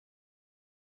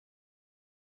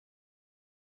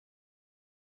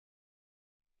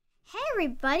Hey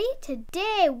everybody,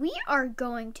 today we are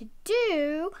going to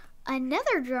do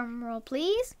another drum roll,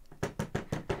 please. I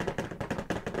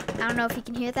don't know if you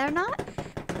can hear that or not.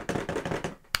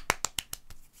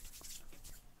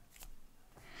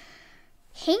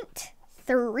 Hint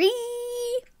 3D.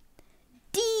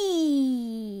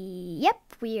 Yep,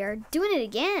 we are doing it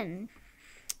again.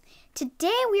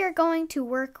 Today we are going to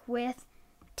work with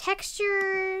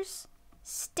textures,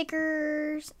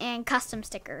 stickers, and custom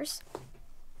stickers.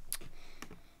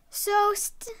 So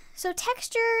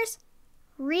textures,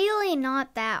 really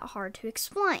not that hard to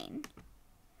explain.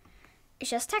 It's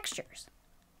just textures.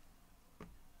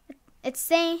 It's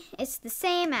the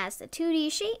same as the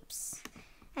 2D shapes,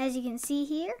 as you can see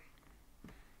here.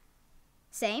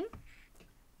 Same.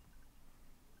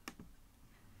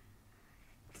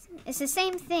 It's the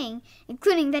same thing,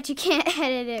 including that you can't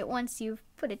edit it once you've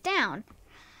put it down.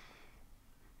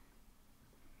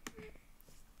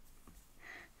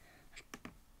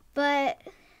 But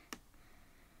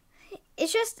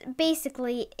it's just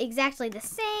basically exactly the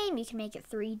same. You can make it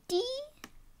 3D.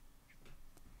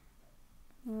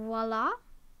 Voila.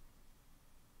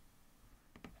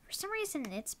 For some reason,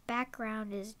 its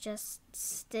background is just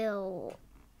still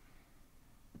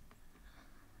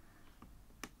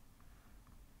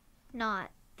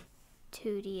not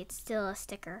 2D. It's still a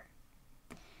sticker.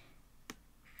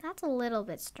 That's a little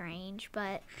bit strange,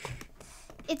 but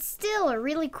it's still a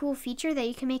really cool feature that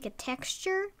you can make a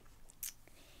texture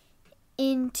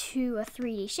into a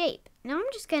 3D shape. Now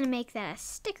I'm just going to make that a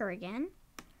sticker again.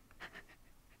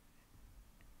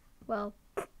 Well,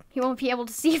 you won't be able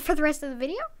to see it for the rest of the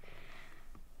video.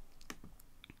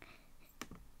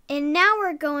 And now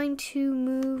we're going to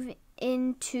move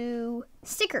into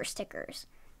stickers.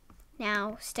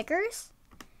 Now, stickers.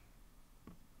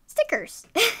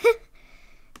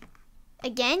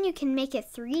 Again, you can make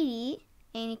it 3D.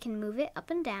 And you can move it up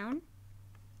and down.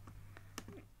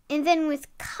 And then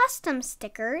with custom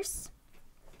stickers,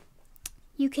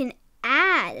 you can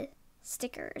add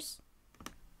stickers.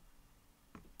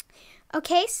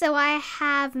 Okay, so I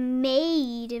have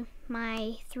made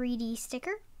my 3D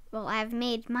sticker. Well, I've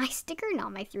made my sticker,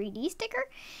 not my 3D sticker.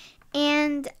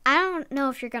 And I don't know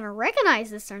if you're going to recognize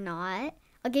this or not.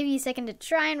 I'll give you a second to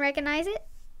try and recognize it.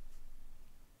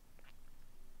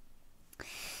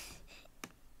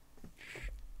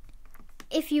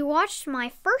 If you watched my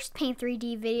first Paint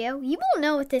 3D video, you will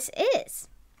know what this is.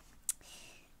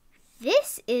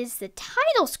 This is the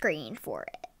title screen for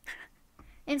it.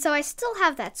 And so I still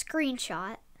have that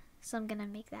screenshot, so I'm going to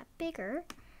make that bigger.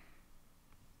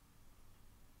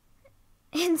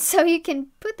 And so you can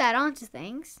put that onto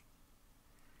things.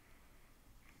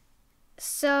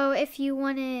 So if you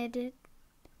wanted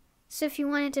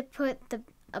to put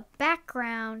a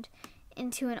background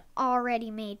into an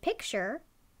already made picture,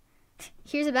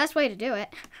 here's the best way to do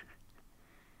it.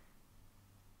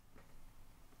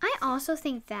 I also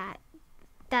think that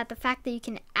the fact that you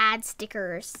can add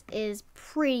stickers is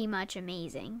pretty much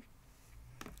amazing.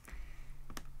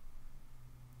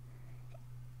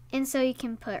 And so you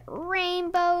can put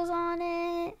rainbows on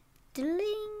it. Ding.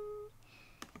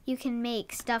 You can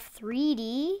make stuff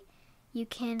 3D. You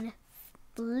can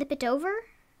flip it over.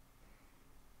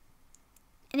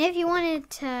 And if you wanted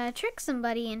to trick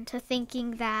somebody into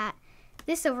thinking that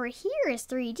this over here is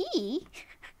 3D,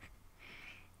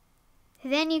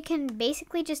 then you can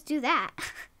basically just do that.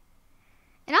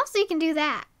 And also you can do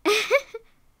that.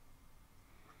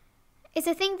 It's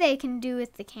a thing they can do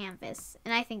with the canvas,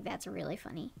 and I think that's really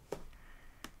funny.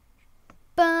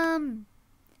 Boom.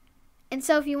 And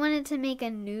so if you wanted to make a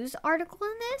news article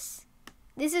in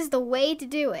this is the way to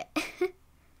do it.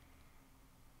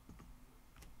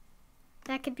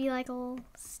 That could be like a little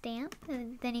stamp,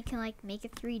 and then you can like make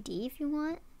it 3D if you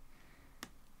want.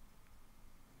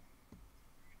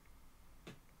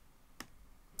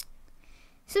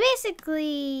 So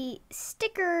basically,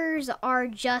 stickers are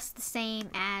just the same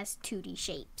as 2D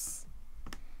shapes.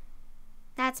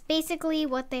 That's basically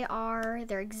what they are.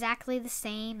 They're exactly the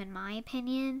same in my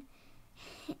opinion.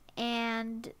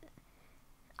 And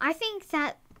I think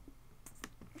that,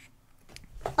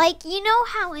 like, you know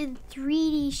how in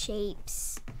 3D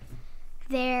shapes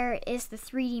there is the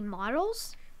 3D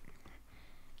models?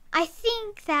 I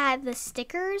think that the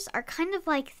stickers are kind of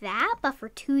like that, but for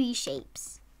 2D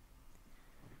shapes.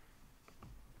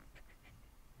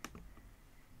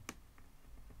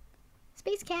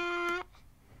 Space cat.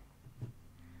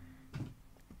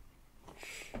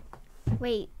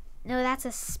 Wait, no, that's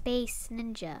a space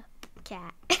ninja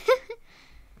cat.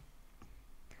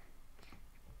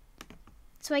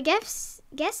 So I guess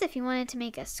if you wanted to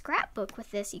make a scrapbook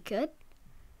with this, you could.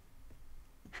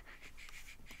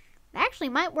 That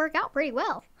actually might work out pretty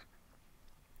well.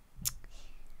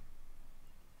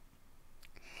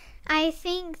 I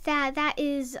think that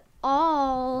is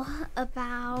all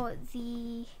about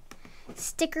the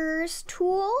stickers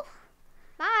tool.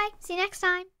 Bye. See you next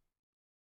time.